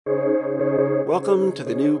Welcome to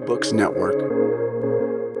the New Books Network.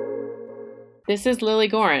 This is Lily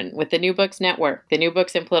Gorin with the New Books Network, the New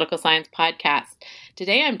Books in Political Science podcast.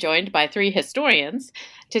 Today I'm joined by three historians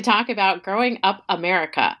to talk about Growing Up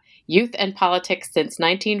America, Youth and Politics since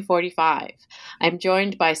 1945. I'm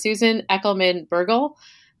joined by Susan Eckelman-Burgel,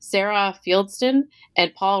 Sarah Fieldston,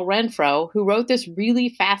 and Paul Renfro, who wrote this really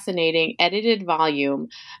fascinating edited volume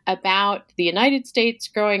about the United States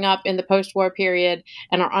growing up in the post-war period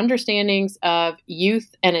and our understandings of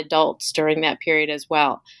youth and adults during that period as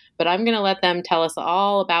well. But I'm going to let them tell us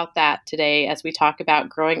all about that today as we talk about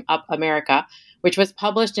Growing Up America, which was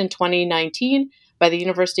published in 2019 by the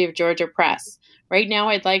University of Georgia Press. Right now,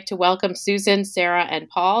 I'd like to welcome Susan, Sarah, and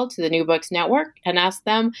Paul to the New Books Network and ask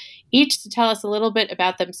them each to tell us a little bit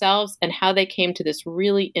about themselves and how they came to this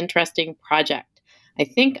really interesting project. I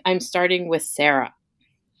think I'm starting with Sarah.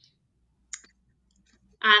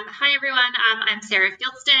 Hi, everyone. I'm Sarah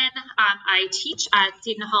Fieldston. I teach at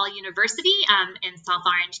Seton Hall University in South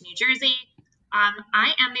Orange, New Jersey.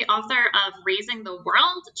 I am the author of Raising the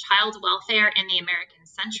World, Child Welfare in the American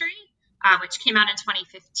Century, which came out in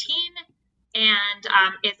 2015. And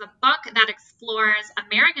it's a book that explores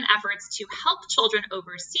American efforts to help children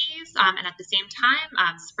overseas and at the same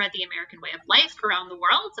time spread the American way of life around the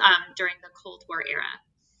world during the Cold War era.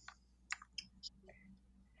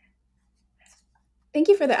 Thank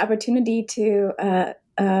you for the opportunity to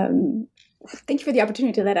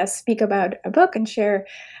let us speak about a book and share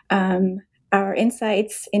our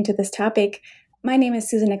insights into this topic. My name is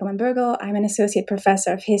Susan Eckelman-Burgel. I'm an associate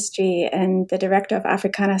professor of history and the director of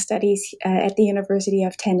Africana Studies at the University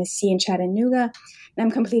of Tennessee in Chattanooga. And I'm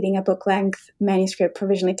completing a book-length manuscript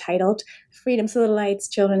provisionally titled Freedom Satellites,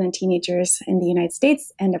 Children and Teenagers in the United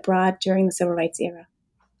States and Abroad During the Civil Rights Era.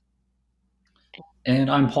 And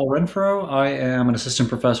I'm Paul Renfro. I am an assistant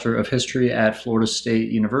professor of history at Florida State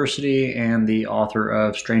University and the author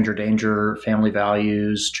of Stranger Danger, Family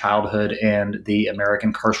Values, Childhood, and the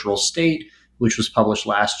American Carceral State, which was published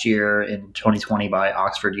last year in 2020 by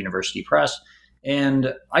Oxford University Press.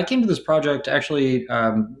 And I came to this project, actually,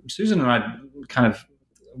 Susan and I kind of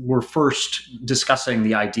were first discussing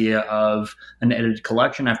the idea of an edited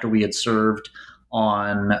collection after we had served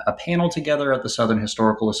on a panel together at the Southern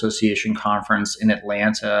Historical Association conference in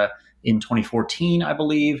Atlanta in 2014, I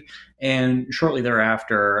believe. And shortly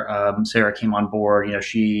thereafter, Sarah came on board.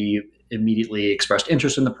 She immediately expressed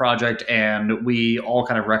interest in the project, and we all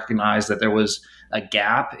kind of recognized that there was a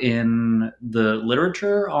gap in the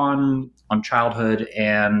literature on childhood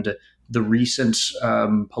and the recent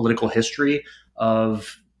political history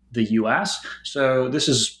of the U.S. So this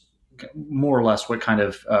is more or less what kind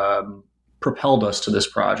of propelled us to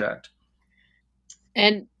this project.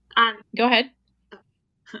 And go ahead.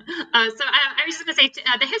 So I was just going to say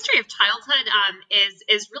the history of childhood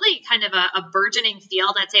is really kind of a burgeoning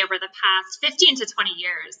field. I'd say over the past 15 to 20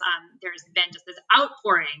 years, there's been just this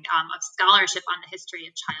outpouring of scholarship on the history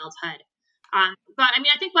of childhood. But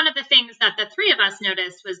I think one of the things that the three of us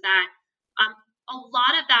noticed was that a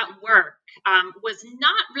lot of that work was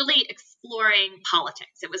not really exploring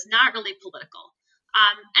politics. It was not really political.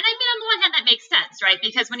 And on the one hand, that makes sense, right?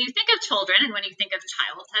 Because when you think of children and when you think of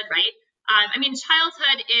childhood, right?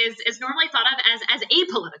 Childhood is normally thought of as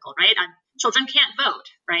apolitical, right? Children can't vote,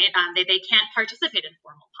 right? They can't participate in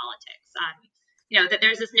formal politics. That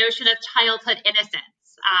there's this notion of childhood innocence.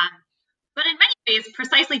 But in many ways,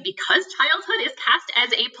 precisely because childhood is cast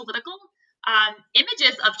as apolitical,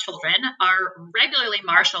 images of children are regularly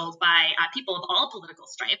marshaled by people of all political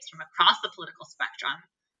stripes from across the political spectrum.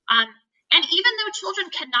 And even though children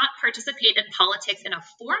cannot participate in politics in a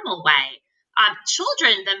formal way,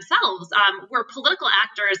 children themselves were political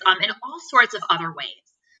actors in all sorts of other ways.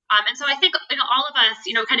 And so I think all of us,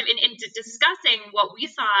 kind of in discussing what we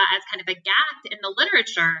saw as kind of a gap in the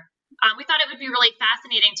literature, we thought it would be really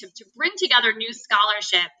fascinating to bring together new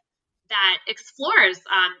scholarship that explores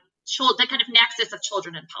the kind of nexus of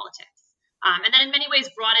children and politics. And then in many ways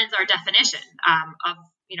broadens our definition of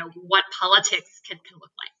what politics can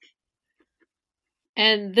look like.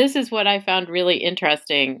 And this is what I found really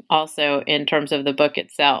interesting also in terms of the book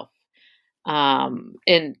itself,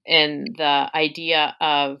 in the idea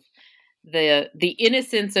of the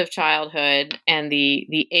innocence of childhood and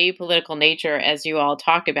the apolitical nature, as you all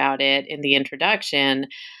talk about it in the introduction,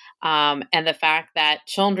 and the fact that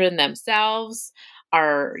children themselves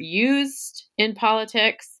are used in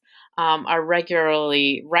politics, are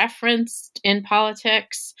regularly referenced in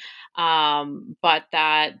politics, but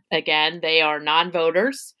that, again, they are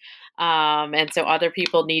non-voters, and so other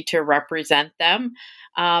people need to represent them.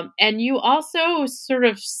 And you also sort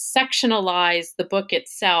of sectionalize the book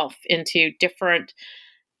itself into different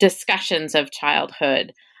discussions of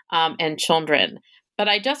childhood and children. But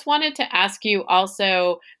I just wanted to ask you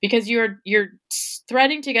also, because you're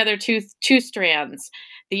threading together two strands: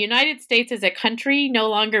 the United States as a country no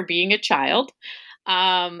longer being a child,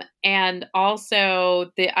 and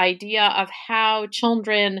also the idea of how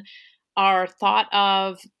children are thought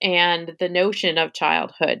of and the notion of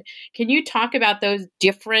childhood. Can you talk about those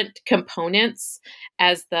different components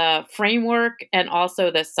as the framework and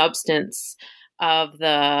also the substance of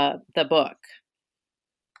the book?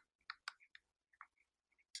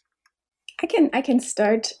 I can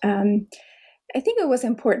start. I think it was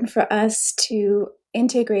important for us to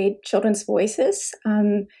integrate children's voices,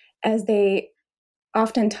 as they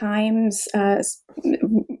oftentimes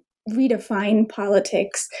redefine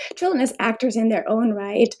politics. Children as actors in their own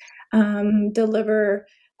right deliver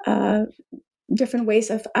different ways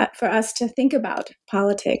for us to think about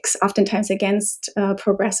politics, oftentimes against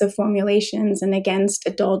progressive formulations and against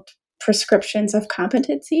adult prescriptions of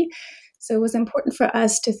competency. So it was important for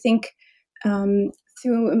us to think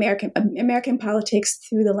through American politics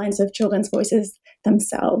through the lens of children's voices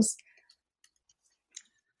themselves.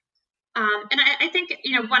 And I think,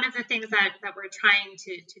 one of the things that we're trying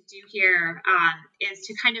to do here is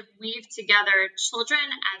to kind of weave together children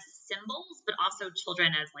as symbols, but also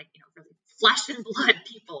children as really flesh and blood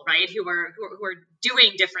people, right? Who are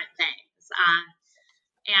doing different things.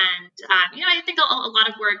 I think a lot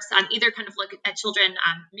of works either kind of look at children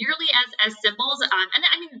merely as symbols, and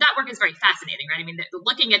I mean that work is very fascinating, right? I mean,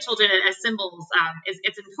 looking at children as symbols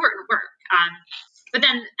it's important work. But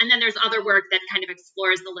then there's other work that kind of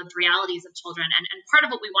explores the lived realities of children, and part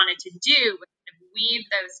of what we wanted to do was kind of weave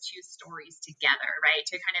those two stories together, right?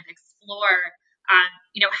 To kind of explore,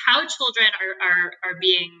 how children are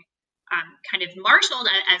being kind of marshaled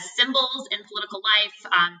as symbols in political life.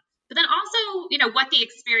 But then also, what the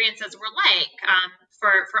experiences were like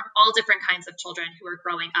for all different kinds of children who are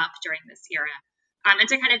growing up during this era. And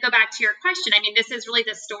to kind of go back to your question, I mean, this is really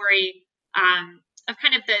the story of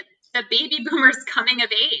kind of the baby boomers coming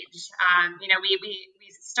of age. We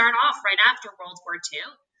start off right after World War II,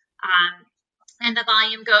 and the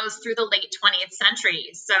volume goes through the late 20th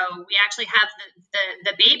century. So we actually have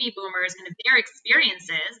the baby boomers and their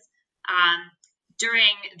experiences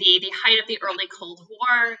during the height of the early Cold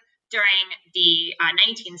War, during the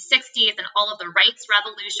 1960s and all of the rights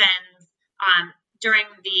revolutions, during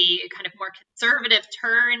the kind of more conservative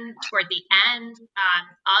turn toward the end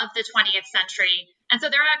of the 20th century. And so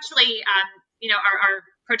they're actually, our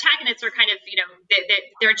protagonists are kind of,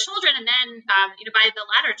 they're children. And then, by the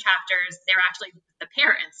latter chapters, they're actually the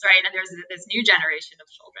parents, right? And there's this new generation of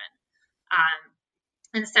children.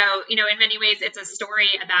 And so, in many ways, it's a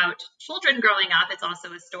story about children growing up. It's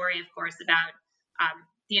also a story, of course, about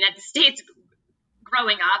the United States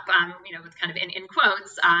growing up, with kind of in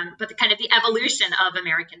quotes, but the kind of the evolution of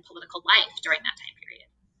American political life during that time period.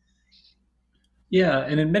 Yeah,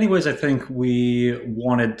 and in many ways, I think we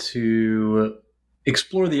wanted to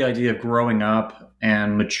explore the idea of growing up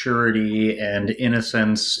and maturity and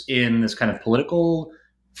innocence in this kind of political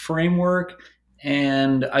framework.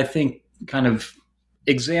 And I think kind of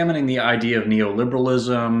examining the idea of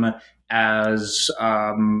neoliberalism as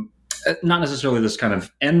not necessarily this kind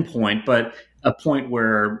of endpoint, but a point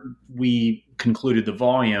where we concluded the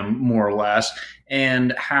volume more or less,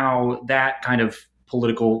 and how that kind of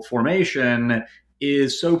political formation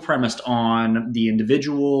is so premised on the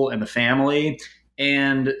individual and the family.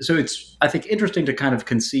 And so it's, I think, interesting to kind of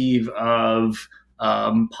conceive of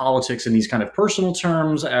politics in these kind of personal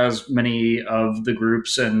terms, as many of the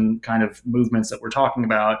groups and kind of movements that we're talking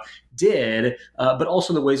about did, but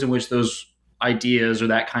also the ways in which those ideas or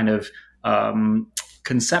that kind of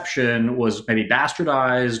conception was maybe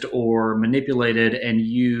bastardized or manipulated and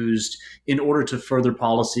used in order to further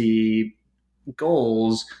policy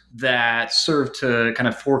goals that serve to kind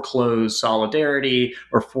of foreclose solidarity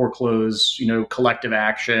or foreclose, collective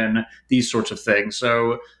action, these sorts of things.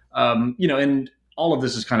 So, and all of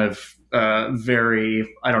this is kind of very,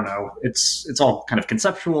 I don't know, it's all kind of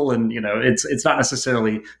conceptual, and it's not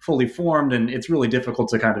necessarily fully formed, and it's really difficult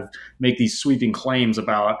to kind of make these sweeping claims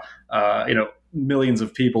about millions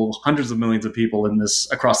of people, hundreds of millions of people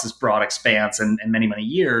across this broad expanse and many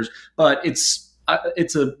years. But it's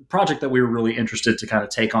a project that we were really interested to kind of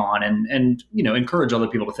take on and encourage other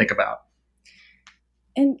people to think about.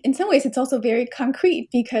 And in some ways, it's also very concrete,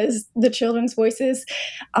 because the children's voices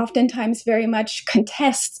oftentimes very much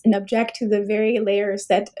contest and object to the very layers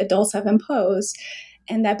that adults have imposed.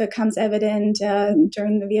 And that becomes evident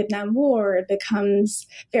during the Vietnam War. It becomes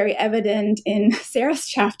very evident in Sarah's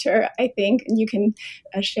chapter, I think. And you can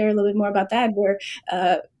share a little bit more about that, where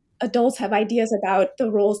adults have ideas about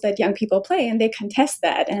the roles that young people play, and they contest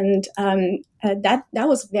that. And that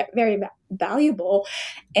was very valuable.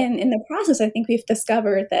 And in the process, I think we've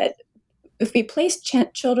discovered that if we place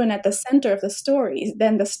children at the center of the stories,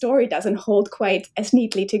 then the story doesn't hold quite as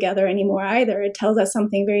neatly together anymore either. It tells us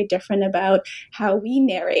something very different about how we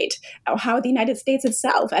narrate, or how the United States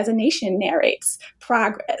itself as a nation narrates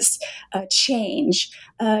progress, change.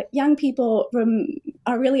 Young people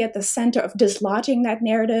are really at the center of dislodging that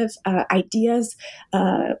narrative, ideas.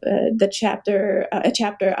 A chapter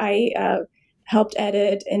I helped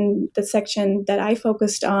edit in the section that I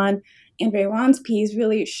focused on, Andre Wan's piece,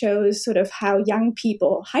 really shows sort of how young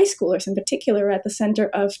people, high schoolers in particular, are at the center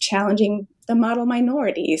of challenging the model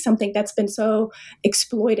minority, something that's been so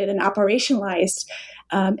exploited and operationalized,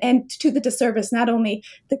 and to the disservice not only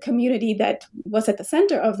the community that was at the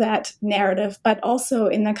center of that narrative, but also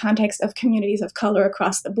in the context of communities of color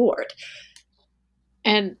across the board.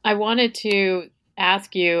 And I wanted to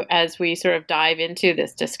ask you, as we sort of dive into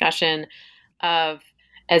this discussion of,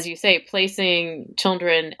 as you say, placing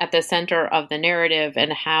children at the center of the narrative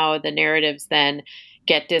and how the narratives then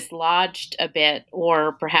get dislodged a bit,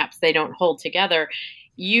 or perhaps they don't hold together,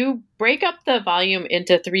 you break up the volume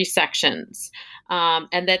into 3 sections,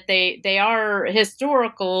 and that they are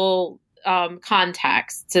historical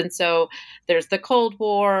contexts. And so there's the Cold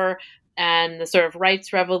War and the sort of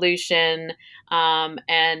rights revolution, and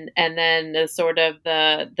then the sort of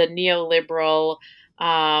the neoliberal,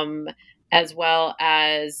 as well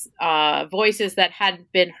as voices that hadn't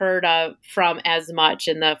been heard of from as much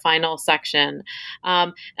in the final section.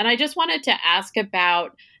 And I just wanted to ask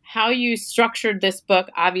about how you structured this book.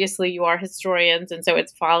 Obviously, you are historians, and so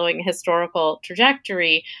it's following a historical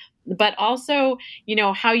trajectory, but also,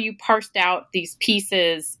 how you parsed out these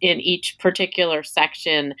pieces in each particular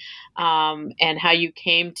section, and how you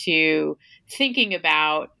came to thinking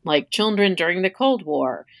about like children during the Cold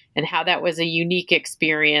War and how that was a unique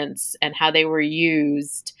experience and how they were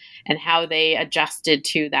used and how they adjusted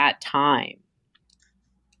to that time.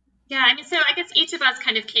 Yeah, so I guess each of us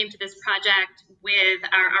kind of came to this project with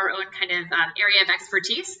our own kind of area of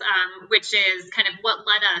expertise, which is kind of what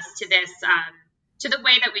led us to this, to the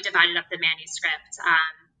way that we divided up the manuscript.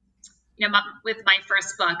 With my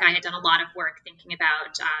first book, I had done a lot of work thinking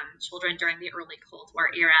about children during the early Cold War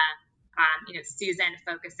era. Susan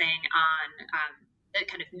focusing on the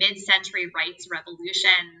kind of mid-century rights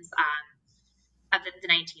revolutions of the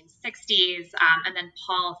 1960s, and then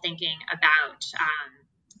Paul thinking about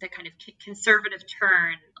the kind of conservative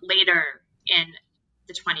turn later in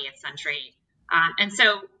the 20th century. And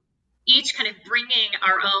so each kind of bringing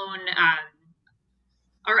our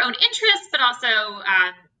own interests, but also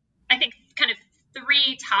I think kind of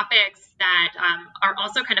 3 topics that are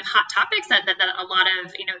also kind of hot topics that a lot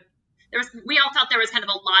of, we all felt there was kind of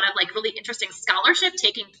a lot of like really interesting scholarship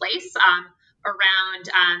taking place around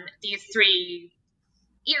these 3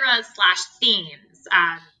 eras / themes.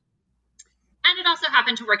 And it also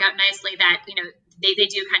happened to work out nicely that, they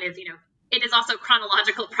do kind of, it is also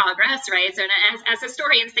chronological progress, right? So as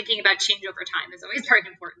historians, thinking about change over time is always very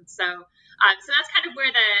important. So that's kind of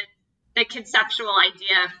where the conceptual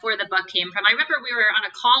idea for the book came from. I remember we were on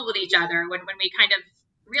a call with each other when we kind of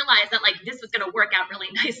realized that like this was going to work out really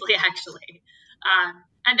nicely, actually.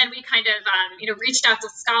 And then we kind of, reached out to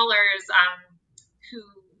scholars who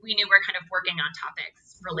we knew were kind of working on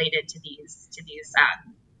topics related to these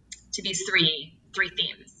 3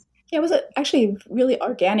 themes. Yeah, it was actually a really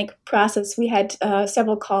organic process. We had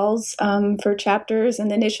several calls for chapters. In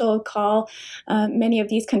the initial call, many of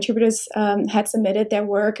these contributors had submitted their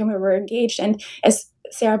work and we were engaged. And as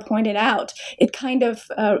Sarah pointed out, it kind of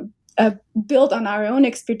built on our own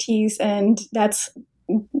expertise, and that's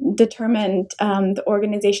determined the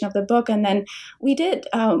organization of the book. And then we did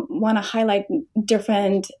want to highlight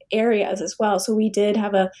different areas as well. So we did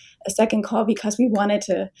have a second call because we wanted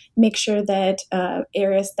to make sure that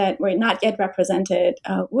areas that were not yet represented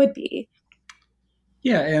would be.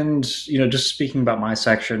 Yeah, and just speaking about my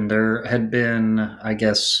section, there had been, I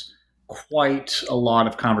guess, quite a lot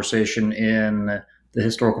of conversation in the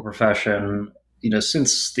historical profession,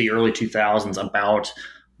 since the early 2000s about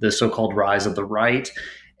the so-called rise of the right.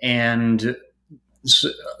 And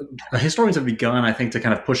historians have begun, I think, to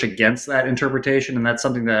kind of push against that interpretation. And that's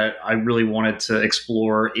something that I really wanted to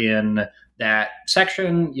explore in that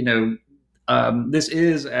section. This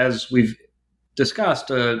is, as we've discussed,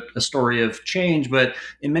 a story of change, but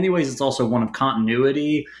in many ways it's also one of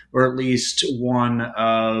continuity, or at least one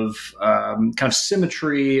of kind of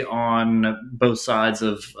symmetry on both sides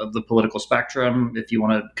of the political spectrum, if you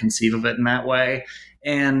want to conceive of it in that way.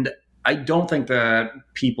 And I don't think that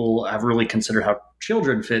people have really considered how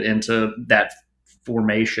children fit into that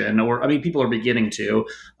formation, or I mean, people are beginning to,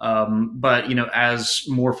 but as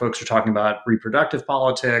more folks are talking about reproductive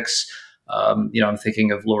politics, I'm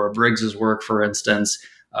thinking of Laura Briggs's work, for instance.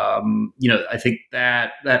 I think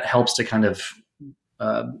that helps to kind of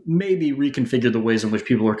maybe reconfigure the ways in which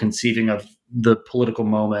people are conceiving of the political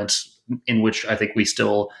moments in which I think we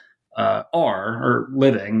still are or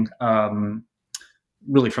living.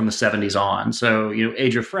 Really from the 70s on. So,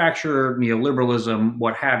 age of fracture, neoliberalism,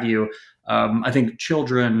 what have you. I think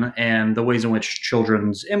children and the ways in which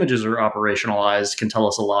children's images are operationalized can tell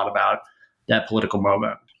us a lot about that political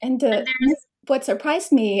moment. And what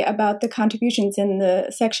surprised me about the contributions in the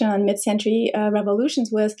section on mid-century revolutions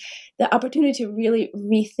was the opportunity to really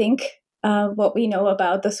rethink what we know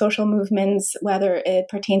about the social movements, whether it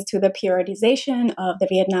pertains to the periodization of the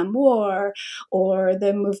Vietnam War or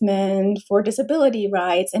the movement for disability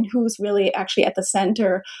rights, and who's really actually at the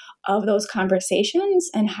center of those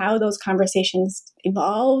conversations and how those conversations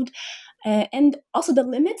evolved. And also the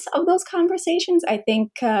limits of those conversations. I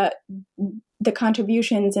think the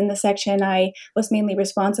contributions in the section I was mainly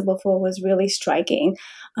responsible for was really striking.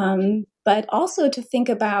 But also to think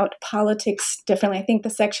about politics differently. I think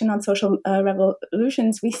the section on social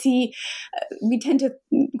revolutions, we tend to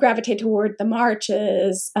gravitate toward the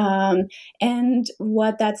marches, and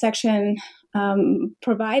what that section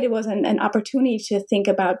provided was an opportunity to think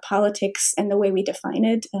about politics and the way we define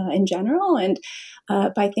it in general, and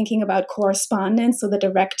by thinking about correspondence, so the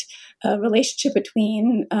direct relationship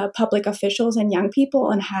between public officials and young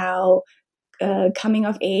people, and how coming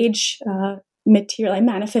of age materially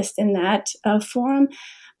manifest in that form.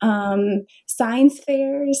 Science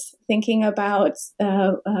fairs, thinking about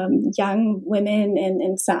young women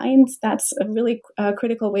in science, that's a really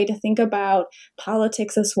critical way to think about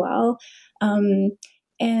politics as well.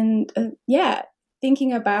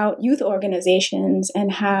 Thinking about youth organizations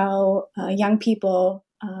and how young people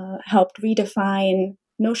helped redefine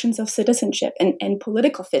notions of citizenship and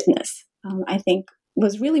political fitness, I think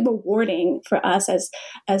was really rewarding for us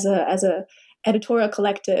as a editorial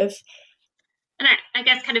collective. And I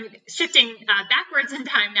guess kind of shifting backwards in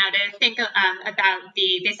time now to think about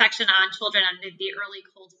the section on children under the early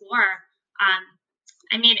Cold War.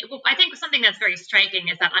 I think something that's very striking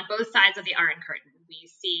is that on both sides of the Iron Curtain, we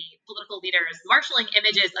see political leaders marshaling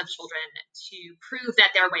images of children to prove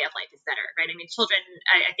that their way of life is better, right? I mean, children,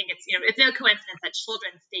 I think it's no coincidence that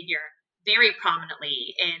children figure very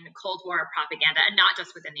prominently in Cold War propaganda, and not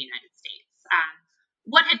just within the United States.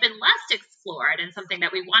 What had been less explored, and something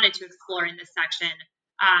that we wanted to explore in this section,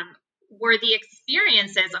 were the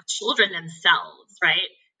experiences of children themselves, right?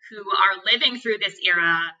 Who are living through this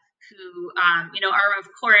era, who, are of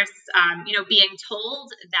course, being told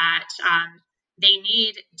that they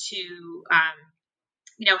need to,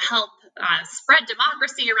 help spread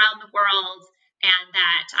democracy around the world, and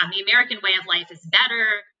that the American way of life is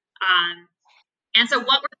better. And so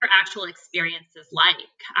what were their actual experiences like?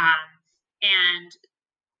 And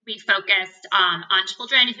we focused on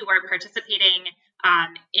children who were participating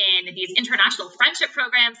in these international friendship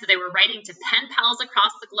programs. So they were writing to pen pals across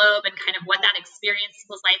the globe, and kind of what that experience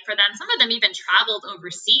was like for them. Some of them even traveled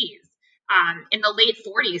overseas in the late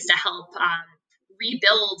 40s to help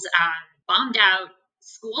rebuild bombed out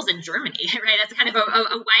schools in Germany, right? That's kind of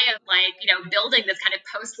a way of building this kind of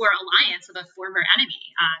post-war alliance with a former enemy.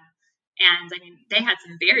 And I mean, they had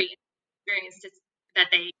some very experiences that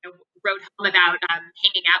they wrote home about,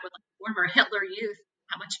 hanging out with former Hitler youth,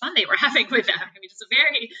 how much fun they were having with them. I mean, just a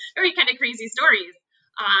very, very kind of crazy stories.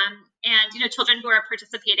 Children who are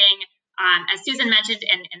participating, as Susan mentioned,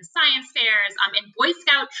 in science fairs, in Boy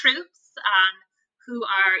Scout troops, who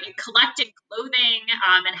are collecting clothing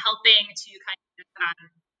and helping to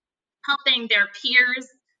helping their peers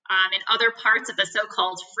in other parts of the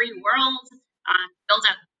so-called free world build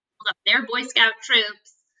up their Boy Scout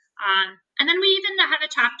troops. And then we even have a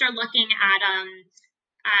chapter looking at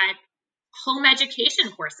home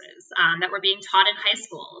education courses that were being taught in high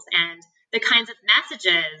schools, and the kinds of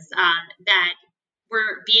messages that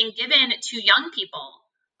were being given to young people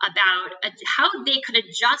about how they could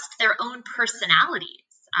adjust their own personalities,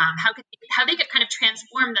 how they could kind of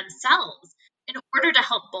transform themselves in order to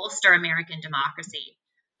help bolster American democracy.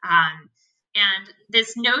 And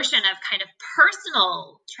this notion of kind of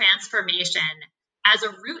personal transformation as a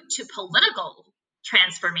route to political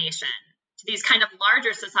transformation, to these kind of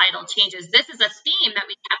larger societal changes. This is a theme that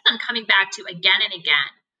we kept on coming back to again and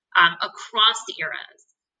again across the eras,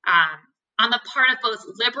 on the part of both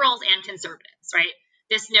liberals and conservatives, right?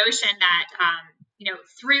 This notion that,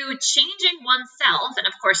 through changing oneself, and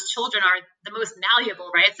of course, children are the most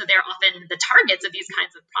malleable, right? So they're often the targets of these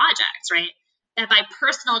kinds of projects, right? That by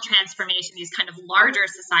personal transformation, these kind of larger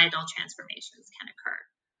societal transformations can occur.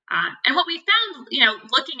 And what we found,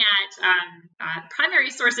 looking at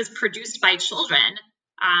primary sources produced by children,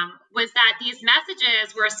 was that these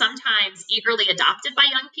messages were sometimes eagerly adopted by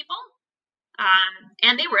young people,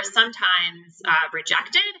 and they were sometimes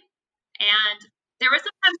rejected. And there was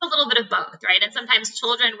sometimes a little bit of both, right? And sometimes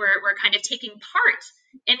children were kind of taking part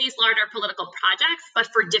in these larger political projects, but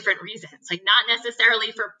for different reasons, like not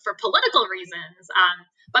necessarily for political reasons,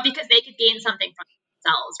 but because they could gain something from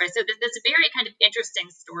themselves, right? So this very kind of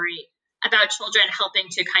interesting story about children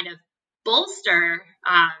helping to kind of bolster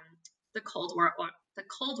the Cold War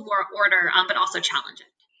order, but also challenge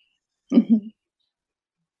it. Mm-hmm.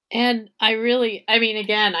 And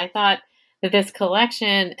again, I thought that this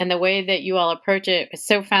collection and the way that you all approach it is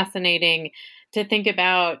so fascinating to think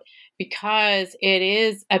about, because it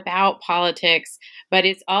is about politics, but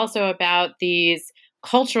it's also about these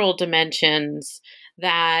cultural dimensions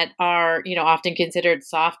that are, often considered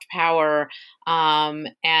soft power.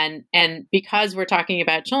 And because we're talking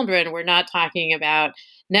about children, we're not talking about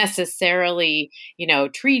necessarily,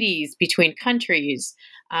 treaties between countries.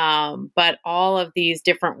 But all of these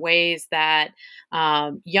different ways that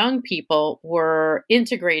young people were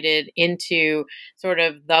integrated into sort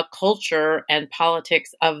of the culture and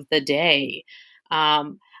politics of the day.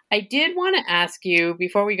 I did want to ask you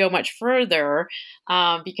before we go much further,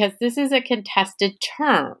 because this is a contested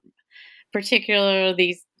term,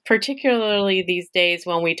 particularly these days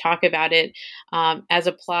when we talk about it as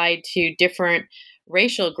applied to different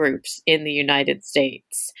racial groups in the United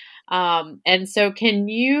States. And so can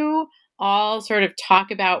you all sort of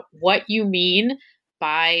talk about what you mean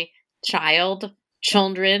by child,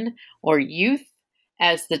 children, or youth,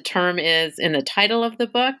 as the term is in the title of the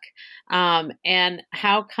book, and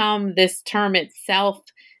how come this term itself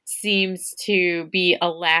seems to be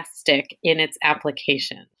elastic in its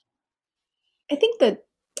application? I think that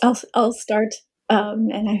I'll start,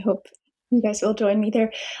 and I hope you guys will join me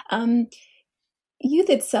there. Youth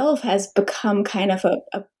itself has become kind of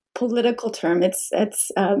a political term. It's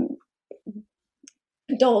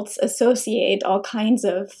adults associate all kinds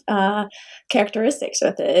of characteristics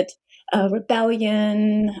with it: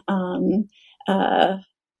 rebellion,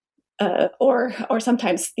 or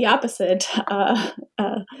sometimes the opposite,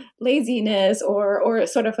 laziness, or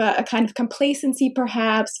sort of a kind of complacency,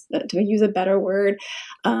 perhaps, to use a better word.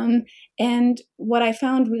 And what I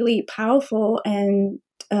found really powerful and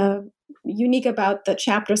unique about the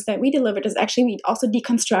chapters that we delivered is actually we also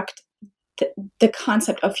deconstruct the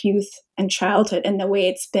concept of youth and childhood and the way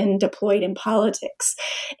it's been deployed in politics.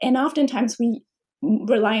 And oftentimes we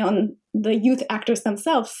rely on the youth actors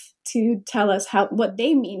themselves to tell us what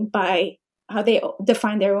they mean by how they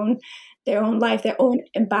define their own life, their own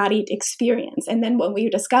embodied experience. And then what we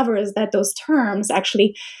discover is that those terms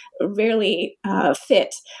actually rarely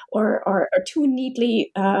fit or are too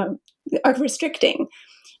neatly are restricting.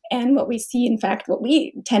 And what we see, in fact, what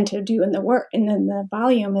we tend to do in the work in the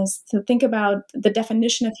volume is to think about the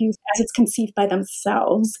definition of youth as it's conceived by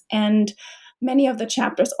themselves. And many of the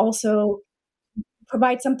chapters also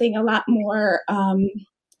provide something a lot more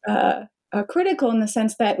critical, in the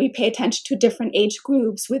sense that we pay attention to different age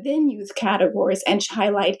groups within youth categories and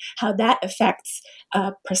highlight how that affects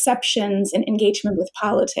perceptions and engagement with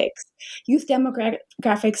politics. Youth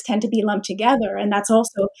demographics tend to be lumped together, and that's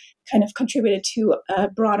also kind of contributed to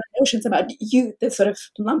broader notions about youth, this sort of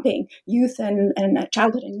lumping youth and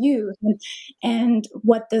childhood and youth. And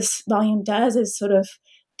what this volume does is sort of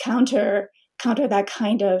counter that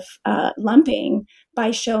kind of lumping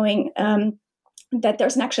by showing that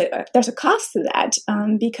there's a cost to that,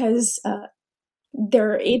 because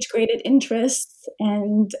there are age-graded interests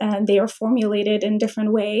and they are formulated in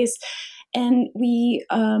different ways. And we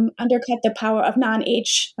undercut the power of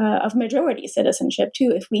non-age, of majority citizenship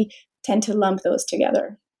too, if we tend to lump those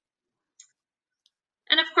together.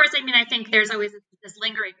 And of course, I think there's always this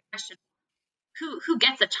lingering question: who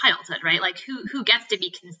gets a childhood, right? Like who gets to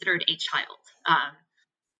be considered a child?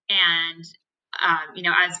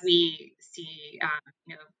 As we see,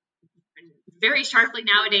 very sharply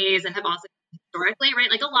nowadays, and have also historically,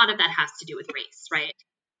 right? Like a lot of that has to do with race, right?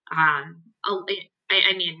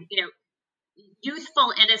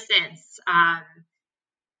 Youthful innocence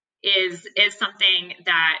is something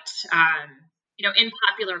that in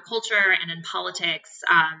popular culture and in politics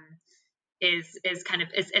is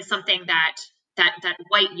something that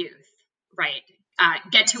white youth, right,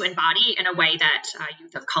 get to embody in a way that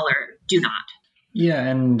youth of color do not. Yeah,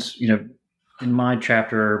 and in my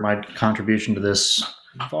chapter, my contribution to this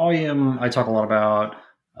volume, I talk a lot about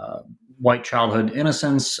white childhood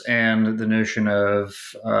innocence and the notion of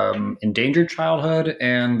endangered childhood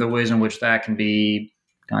and the ways in which that can be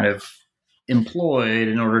kind of employed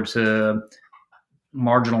in order to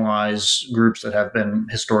marginalize groups that have been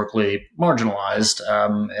historically marginalized.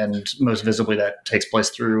 And most visibly, that takes place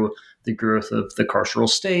through the growth of the carceral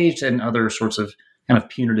state and other sorts of kind of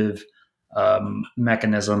punitive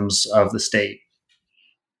mechanisms of the state.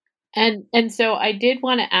 And so I did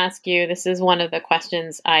want to ask you, this is one of the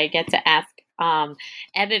questions I get to ask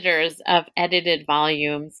editors of edited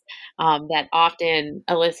volumes that often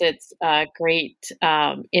elicits great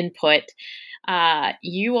input.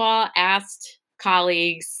 You all asked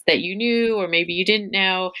colleagues that you knew or maybe you didn't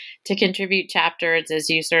know to contribute chapters as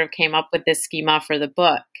you sort of came up with this schema for the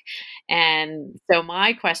book. And so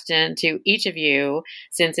my question to each of you,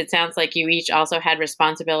 since it sounds like you each also had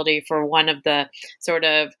responsibility for one of the sort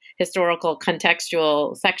of historical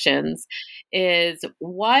contextual sections, is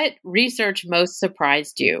what research most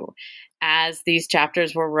surprised you as these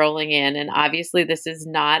chapters were rolling in? And obviously, this is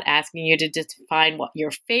not asking you to define what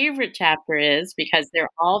your favorite chapter is, because they're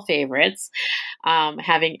all favorites.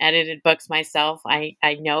 Having edited books myself, I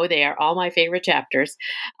know they are all my favorite chapters.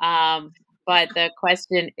 But the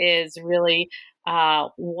question is really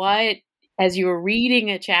what, as you were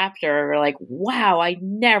reading a chapter, like, wow, I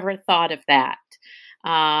never thought of that.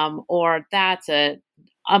 Or that's a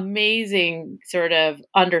amazing sort of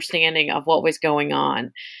understanding of what was going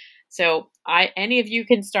on. So any of you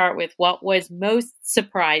can start with what was most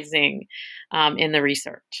surprising in the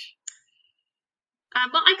research.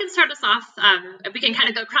 Well, I can start us off. We can kind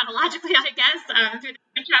of go chronologically, I guess, through the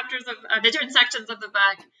different chapters of the different sections of the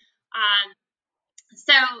book.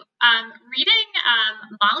 So reading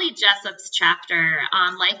Molly Jessup's chapter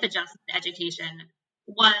on life adjustment education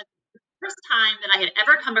was the first time that I had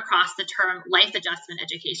ever come across the term life adjustment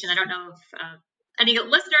education. I don't know if any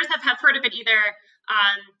listeners have heard of it either.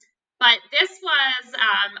 But this was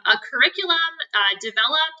a curriculum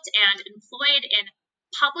developed and employed in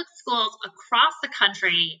public schools across the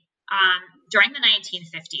country during the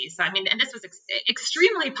 1950s. So, I mean, and this was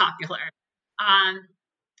extremely popular.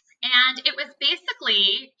 And it was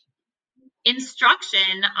basically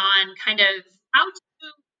instruction on kind of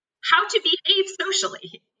how to behave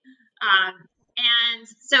socially. And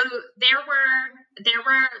so there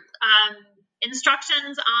were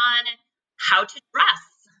instructions on how to dress,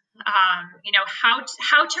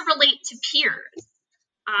 how to relate to peers.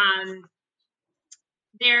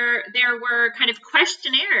 There were kind of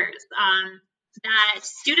questionnaires that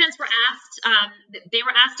students were asked. They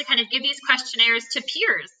were asked to kind of give these questionnaires to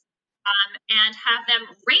peers and have them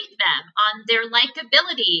rate them on their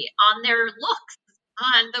likability, on their looks,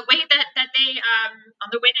 on the way that they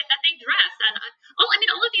dress, and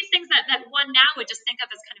all of these things that one now would just think of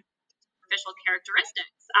as kind of superficial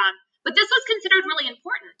characteristics. But this was considered really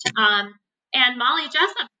important. And Molly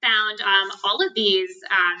Jessup found all of these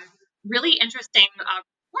really interesting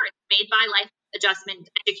reports made by life adjustment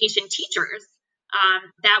education teachers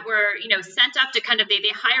that were, sent up to kind of the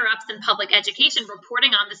higher ups in public education,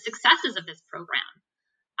 reporting on the successes of this program.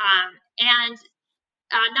 And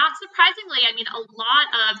not surprisingly, I mean, a lot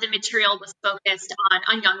of the material was focused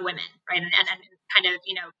on young women, right? And kind of,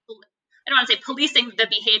 I don't want to say policing the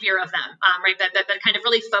behavior of them, right? But kind of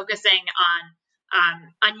really focusing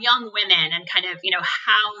on young women and kind of,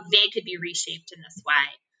 how they could be reshaped in this way.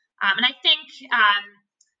 And I think,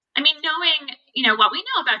 knowing, what we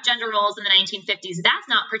know about gender roles in the 1950s, that's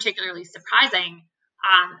not particularly surprising.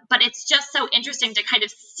 But it's just so interesting to kind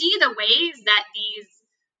of see the ways that these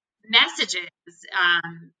messages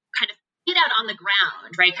kind of get out on the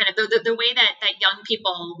ground, right? Kind of the way that young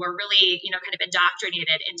people were really, kind of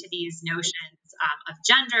indoctrinated into these notions of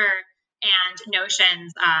gender and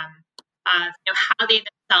notions of, how they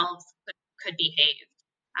themselves could behave.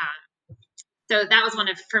 So that was one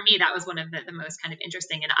of the most kind of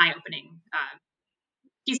interesting and eye-opening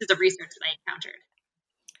pieces of research that I encountered.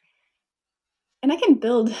 And I can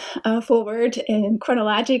build forward and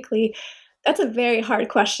chronologically. That's a very hard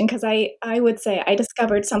question because I would say I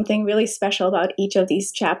discovered something really special about each of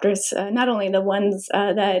these chapters, not only the ones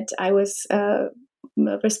that I was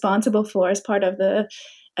responsible for as part of the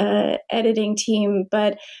editing team,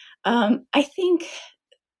 but I think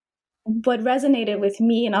what resonated with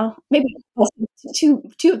me, and I'll maybe two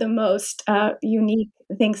of the most unique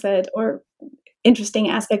things or interesting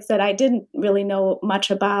aspects that I didn't really know much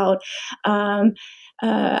about.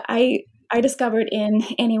 I discovered in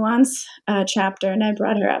Annie Wan's chapter, and I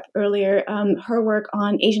brought her up earlier, her work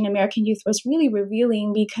on Asian American youth was really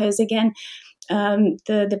revealing because, again,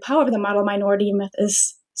 the power of the model minority myth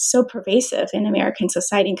is so pervasive in American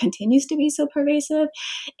society and continues to be so pervasive.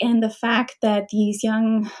 And the fact that these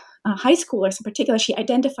young high schoolers in particular, she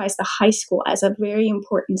identifies the high school as a very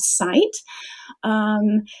important site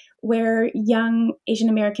where young Asian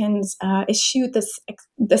Americans eschewed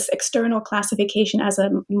this external classification as a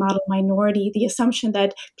model minority, the assumption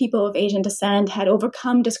that people of Asian descent had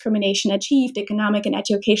overcome discrimination, achieved economic and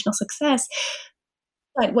educational success.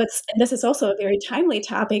 But this is also a very timely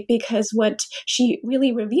topic, because what she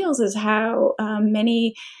really reveals is how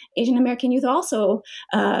many Asian American youth also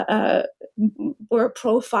were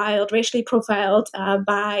racially profiled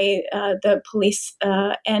by the police,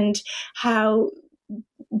 and how,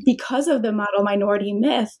 because of the model minority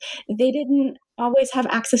myth, they didn't always have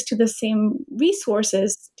access to the same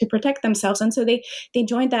resources to protect themselves, and so they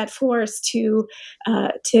joined that force to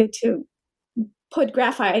put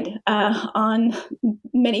graphite on in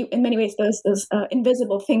many ways those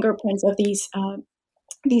invisible fingerprints of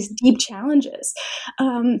these deep challenges.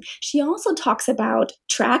 She also talks about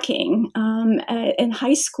tracking in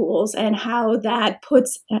high schools and how that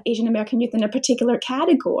puts Asian American youth in a particular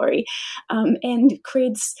category and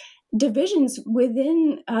creates divisions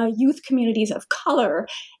within youth communities of color.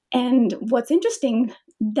 And what's interesting,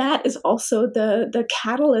 that is also the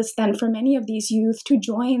catalyst then for many of these youth to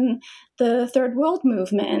join the third world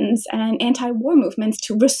movements and anti-war movements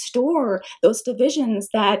to restore those divisions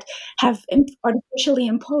that have artificially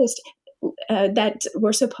imposed that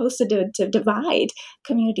were supposed to divide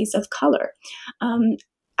communities of color.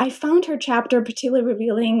 I found her chapter particularly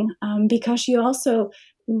revealing because she also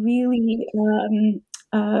really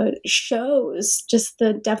shows just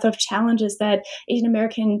the depth of challenges that Asian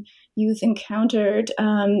American youth encountered,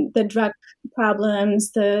 the drug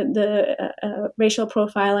problems, the racial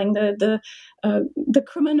profiling, the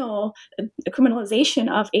criminalization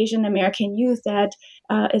of Asian American youth. That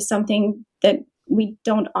is something that we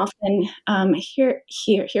don't often hear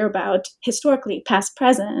about historically, past,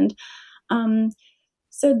 present.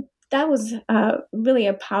 So that was really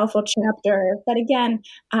a powerful chapter. But again,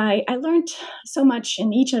 I learned so much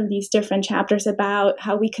in each of these different chapters about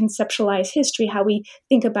how we conceptualize history, how we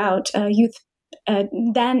think about youth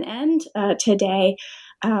then and today.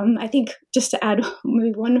 I think just to add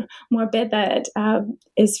maybe one more bit that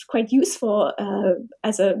is quite useful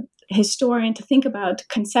as a historian to think about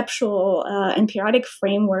conceptual and periodic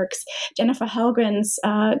frameworks. Jennifer Helgren's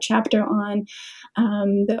chapter on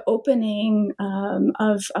the opening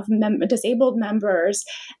of disabled members,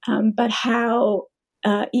 but how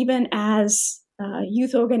even as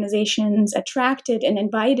youth organizations attracted and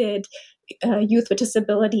invited youth with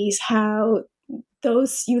disabilities, how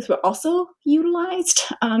those youth were also utilized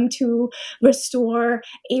to restore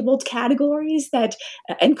abled categories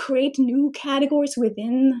and create new categories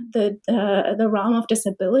within the realm of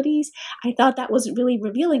disabilities. I thought that was really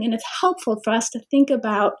revealing, and it's helpful for us to think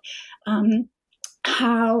about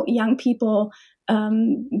how young people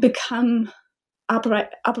become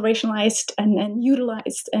operationalized and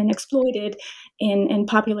utilized and exploited in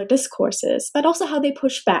popular discourses, but also how they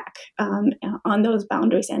push back on those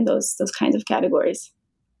boundaries and those kinds of categories.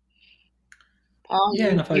 Paul,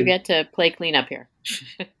 you get to play cleanup here.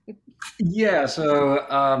 Yeah,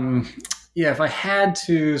 so if I had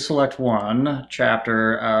to select one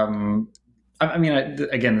chapter,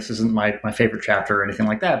 again, this isn't my favorite chapter or anything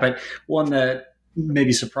like that, but one that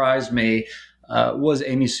maybe surprised me was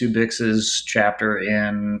Amy Sue Bix's chapter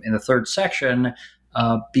in the third section,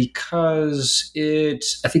 because it,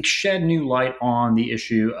 I think, shed new light on the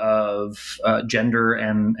issue of gender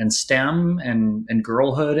and STEM and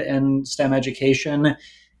girlhood and STEM education.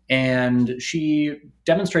 And she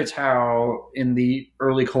demonstrates how in the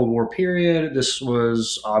early Cold War period, this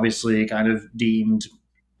was obviously kind of deemed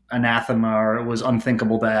anathema, or it was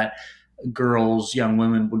unthinkable that girls, young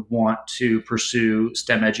women would want to pursue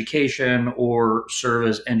STEM education or serve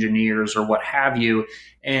as engineers or what have you.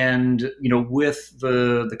 And, with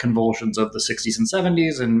the convulsions of the 60s and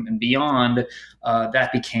 70s and beyond,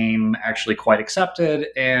 that became actually quite accepted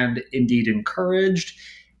and indeed encouraged.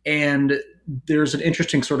 And there's an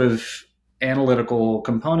interesting sort of analytical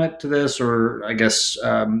component to this, or I guess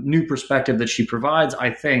new perspective that she provides,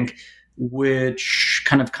 I think, which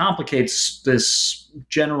kind of complicates this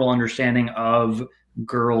general understanding of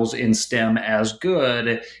girls in STEM as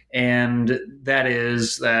good. And that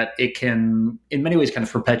is that it can, in many ways, kind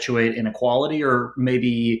of perpetuate inequality, or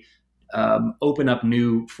maybe open up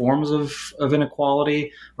new forms of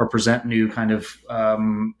inequality, or present new kind of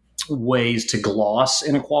ways to gloss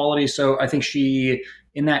inequality. So I think she,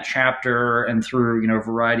 in that chapter and through a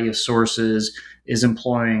variety of sources, is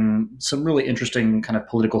employing some really interesting kind of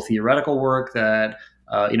political theoretical work that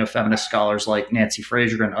feminist scholars like Nancy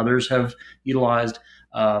Fraser and others have utilized.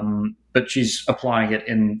 But she's applying it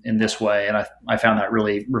in this way, and I found that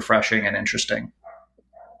really refreshing and interesting.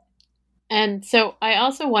 And so I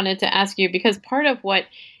also wanted to ask you, because part of what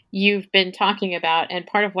you've been talking about and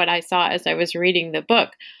part of what I saw as I was reading the book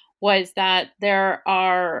was that there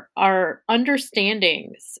are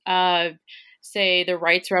understandings of, say, the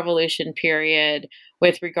rights revolution period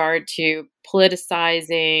with regard to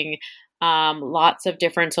politicizing lots of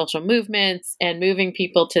different social movements and moving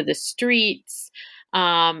people to the streets,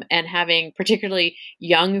 and having particularly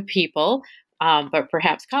young people, but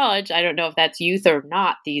perhaps college, I don't know if that's youth or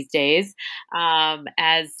not these days,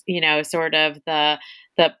 as, sort of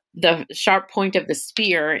the sharp point of the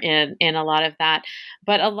spear in a lot of that.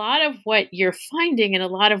 But a lot of what you're finding and a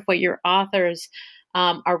lot of what your authors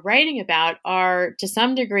are writing about are, to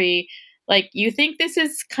some degree, like, you think this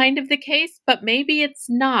is kind of the case, but maybe it's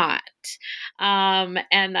not.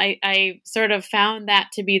 And I sort of found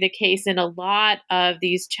that to be the case in a lot of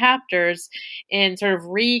these chapters, in sort of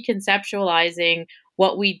reconceptualizing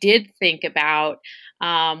what we did think about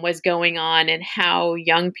was going on and how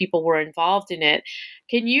young people were involved in it.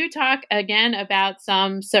 Can you talk again about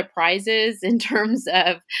some surprises in terms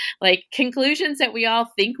of, like, conclusions that we all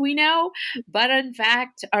think we know, but in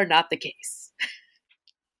fact are not the case?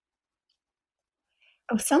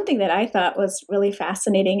 Something that I thought was really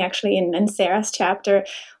fascinating, actually, in Sarah's chapter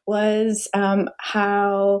was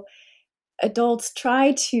how adults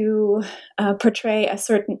try to portray a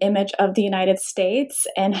certain image of the United States,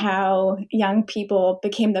 and how young people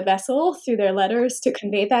became the vessel through their letters to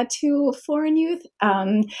convey that to foreign youth.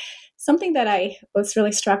 Something that I was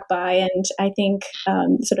really struck by, and I think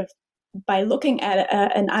sort of by looking at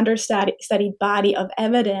an understudied body of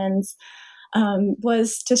evidence,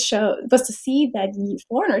 was to see that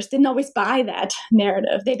foreigners didn't always buy that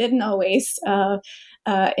narrative. They didn't always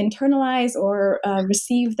internalize or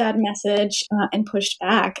receive that message, and pushed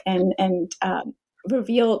back and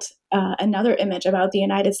revealed another image about the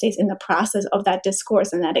United States in the process of that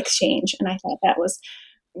discourse and that exchange. And I thought that was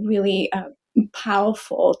really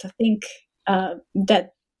powerful to think that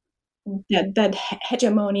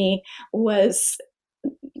hegemony was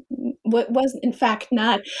in fact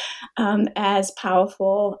not as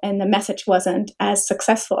powerful, and the message wasn't as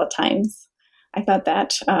successful at times. I thought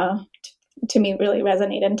that to me really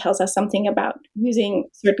resonated and tells us something about using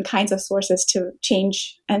certain kinds of sources to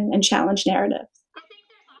change and challenge narratives. I think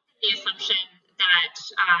there's often the assumption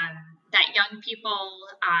that young people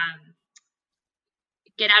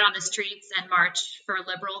get out on the streets and march for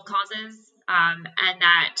liberal causes, and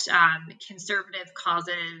that conservative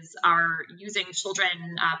causes are using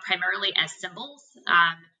children primarily as symbols.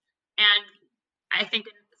 And I think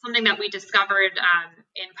something that we discovered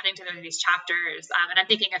in putting together these chapters, and I'm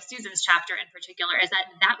thinking of Susan's chapter in particular, is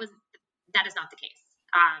that is not the case.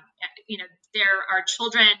 There are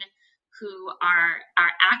children who are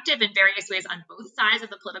active in various ways on both sides of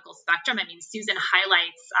the political spectrum. I mean, Susan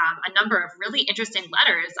highlights a number of really interesting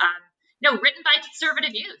letters, written by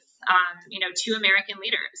conservative youth, to American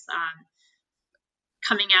leaders,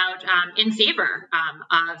 coming out in favor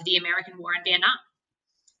of the American war in Vietnam.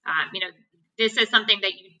 This is something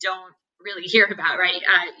that you don't really hear about, right?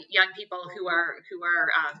 Young people who are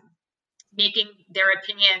making their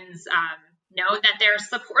opinions know that they're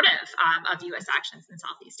supportive of U.S. actions in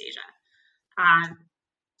Southeast Asia.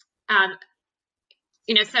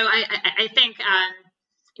 So I think,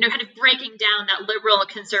 kind of breaking down that liberal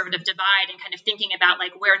conservative divide and kind of thinking about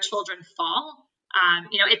like where children fall,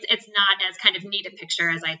 it's not as kind of neat a picture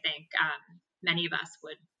as I think many of us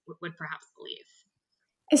would perhaps believe.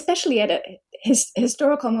 Especially at a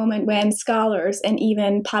historical moment when scholars and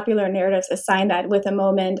even popular narratives assign that with a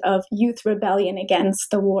moment of youth rebellion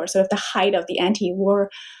against the war, sort of the height of the anti-war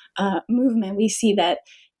movement, we see that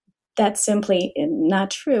that's simply not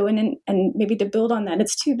true. And maybe to build on that,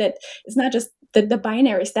 it's true that it's not just the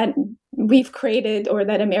binaries that we've created or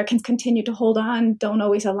that Americans continue to hold on don't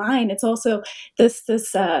always align. It's also this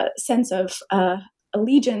sense of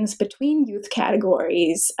allegiance between youth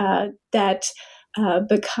categories that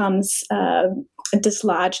becomes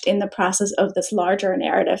dislodged in the process of this larger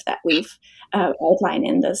narrative that we've outlined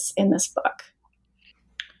in this book.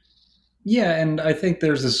 Yeah, and I think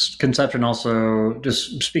there's this conception also,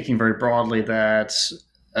 just speaking very broadly, that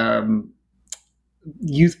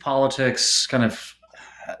youth politics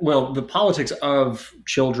the politics of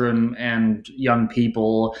children and young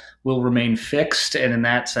people will remain fixed, and in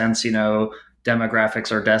that sense,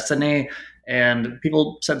 demographics are destiny. And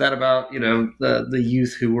people said that about, the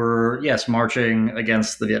youth who were, yes, marching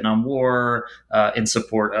against the Vietnam War, in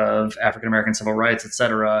support of African American civil rights, et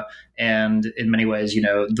cetera. And in many ways,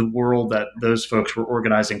 the world that those folks were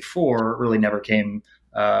organizing for really never came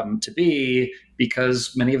to be,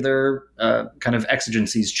 because many of their kind of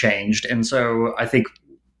exigencies changed. And so I think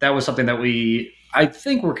that was something that I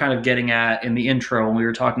think we're kind of getting at in the intro when we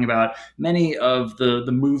were talking about many of the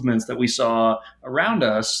movements that we saw around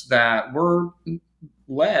us that were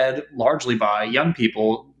led largely by young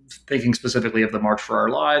people, thinking specifically of the March for Our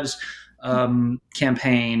Lives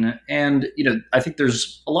campaign. And, I think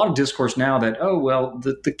there's a lot of discourse now that, oh, well,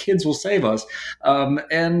 the kids will save us.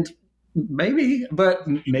 And maybe, but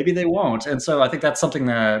maybe they won't. And so I think that's something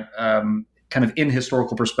that kind of in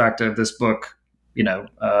historical perspective, this book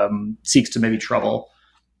seeks to maybe trouble.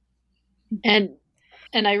 And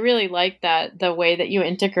I really like that, the way that you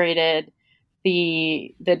integrated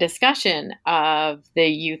the discussion of the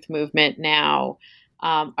youth movement now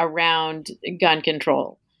around gun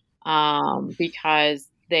control, because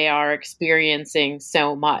they are experiencing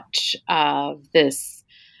so much of this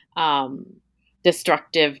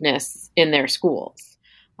destructiveness in their schools,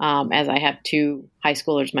 as I have two high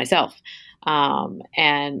schoolers myself.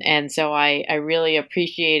 And so I really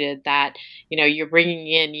appreciated that, you're bringing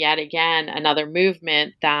in yet again another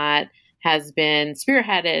movement that has been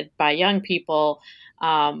spearheaded by young people.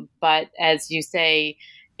 But as you say,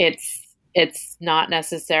 it's not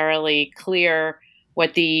necessarily clear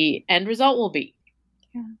what the end result will be.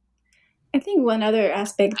 Yeah. I think one other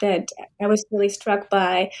aspect that I was really struck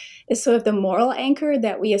by is sort of the moral anchor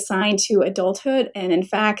that we assign to adulthood. And in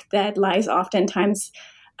fact, that lies oftentimes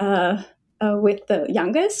with the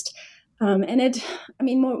youngest.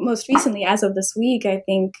 Most recently, as of this week, I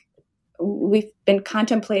think we've been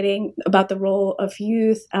contemplating about the role of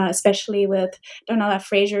youth, especially with Donella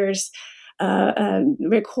Fraser's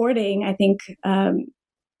recording. I think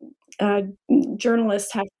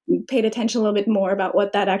journalists have paid attention a little bit more about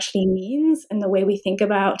what that actually means and the way we think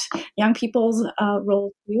about young people's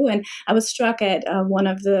role too. And I was struck at one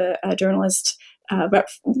of the journalists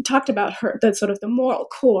talked about the sort of the moral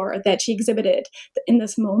core that she exhibited in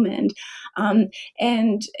this moment.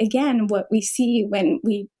 And again, what we see when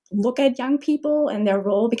we look at young people and their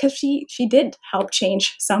role, because she did help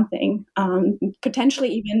change something, potentially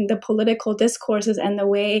even the political discourses and the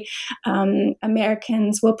way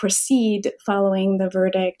Americans will proceed following the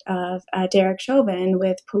verdict of Derek Chauvin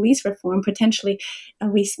with police reform. Potentially,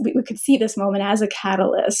 we could see this moment as a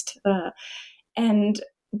catalyst. And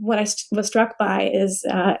what I was struck by is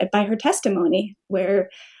by her testimony, where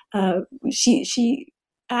she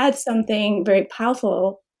adds something very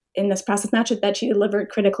powerful in this process, not just that she delivered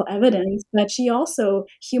critical evidence, but she also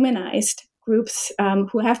humanized groups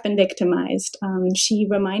who have been victimized. She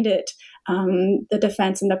reminded the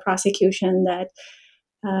defense and the prosecution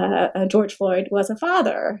that George Floyd was a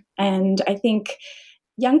father. And I think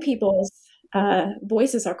young people's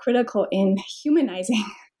voices are critical in humanizing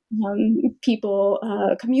people.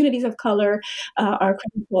 Communities of color are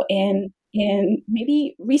critical in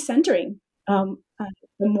maybe recentering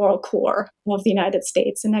the moral core of the United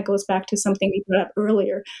States. And that goes back to something we brought up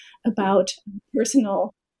earlier about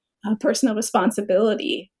personal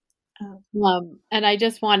responsibility. And I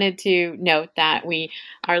just wanted to note that we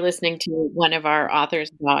are listening to one of our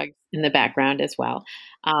author's blogs in the background as well.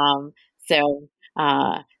 So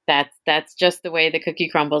that's just the way the cookie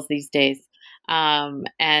crumbles these days.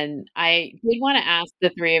 And I did want to ask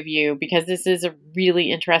the three of you, because this is a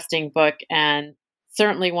really interesting book and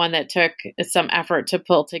certainly one that took some effort to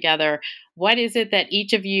pull together. What is it that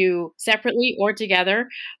each of you, separately or together,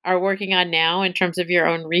 are working on now in terms of your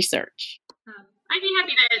own research? I'd be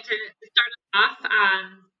happy to start off.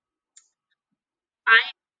 I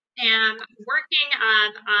am working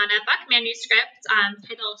on a book manuscript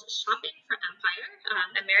titled Shopping for Empire,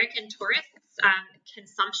 American Tourists,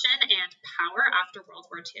 Consumption and Power After World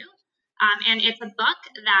War II. And it's a book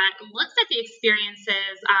that looks at the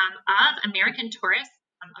experiences of American tourists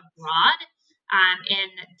abroad in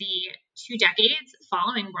the 2 decades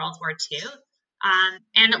following World War II.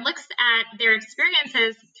 And it looks at their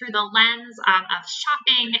experiences through the lens of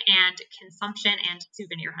shopping and consumption and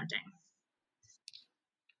souvenir hunting.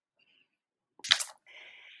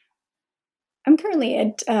 I'm currently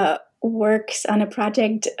at works on a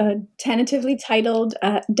project tentatively titled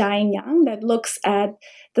Dying Young, that looks at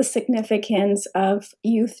the significance of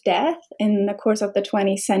youth death in the course of the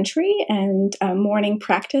 20th century and mourning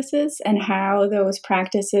practices, and how those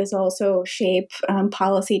practices also shape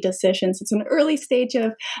policy decisions. It's an early stage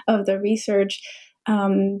of the research,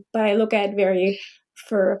 but I look at very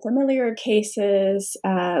for familiar cases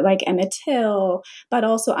like Emmett Till, but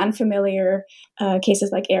also unfamiliar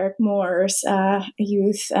cases like Eric Moore's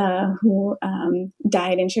youth who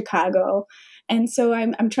died in Chicago. And so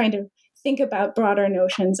I'm trying to think about broader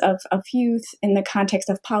notions of youth in the context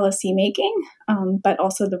of policy making, but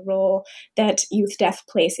also the role that youth death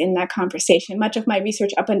plays in that conversation. Much of my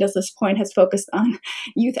research up until this point has focused on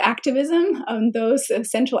youth activism, those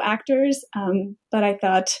central actors, but I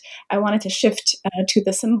thought I wanted to shift to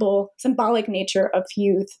the symbolic nature of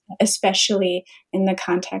youth, especially in the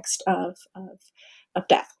context of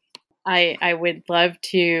death. I would love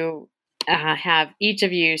to have each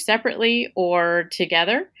of you separately or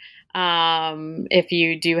together if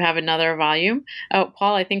you do have another volume. Oh,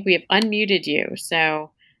 Paul, I think we have unmuted you,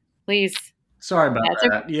 so please. Sorry about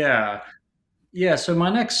that. Okay. Yeah, so my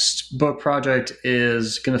next book project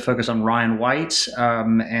is going to focus on Ryan White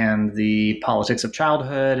and the politics of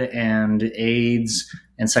childhood and AIDS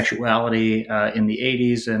and sexuality in the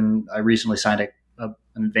 80s. And I recently signed an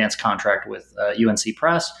advanced contract with UNC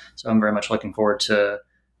Press, so I'm very much looking forward to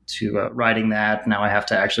writing that. Now I have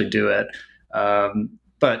to actually do it.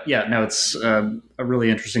 But yeah, no, it's a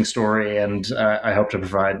really interesting story, and I hope to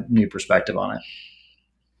provide new perspective on it.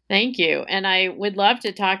 Thank you. And I would love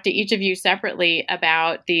to talk to each of you separately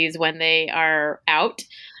about these when they are out.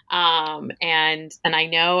 And I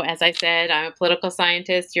know, as I said, I'm a political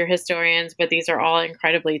scientist, you're historians, but these are all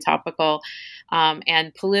incredibly topical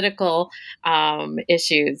and political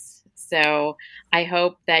issues. So I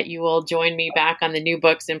hope that you will join me back on the New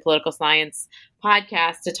Books in Political Science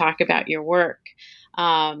podcast to talk about your work.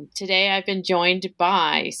 Today I've been joined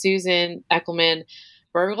by Susan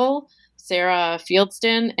Eckelman-Burgel, Sarah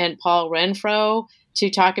Fieldston, and Paul Renfro to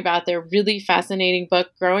talk about their really fascinating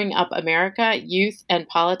book, Growing Up America, Youth and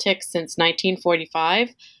Politics Since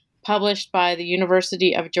 1945, published by the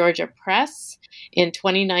University of Georgia Press in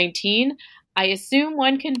 2019. I assume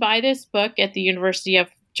one can buy this book at the University of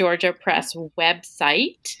Georgia Press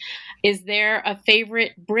website. Is there a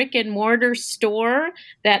favorite brick and mortar store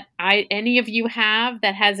that any of you have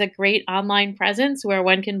that has a great online presence where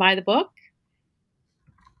one can buy the book?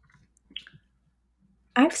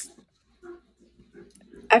 I've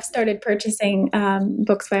started purchasing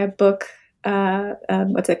books via book.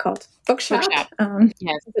 What's it called? Bookshop.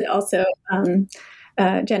 Yes. It also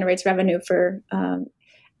generates revenue for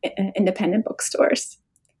independent bookstores.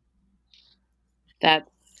 That's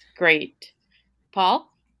great, Paul.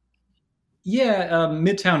 Yeah,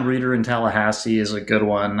 Midtown Reader in Tallahassee is a good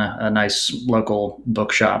one. A nice local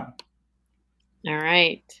bookshop. All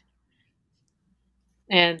right.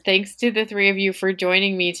 And thanks to the three of you for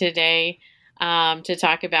joining me today to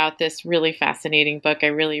talk about this really fascinating book. I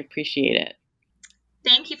really appreciate it.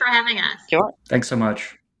 Thank you for having us. Sure. Thanks so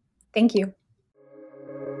much. Thank you.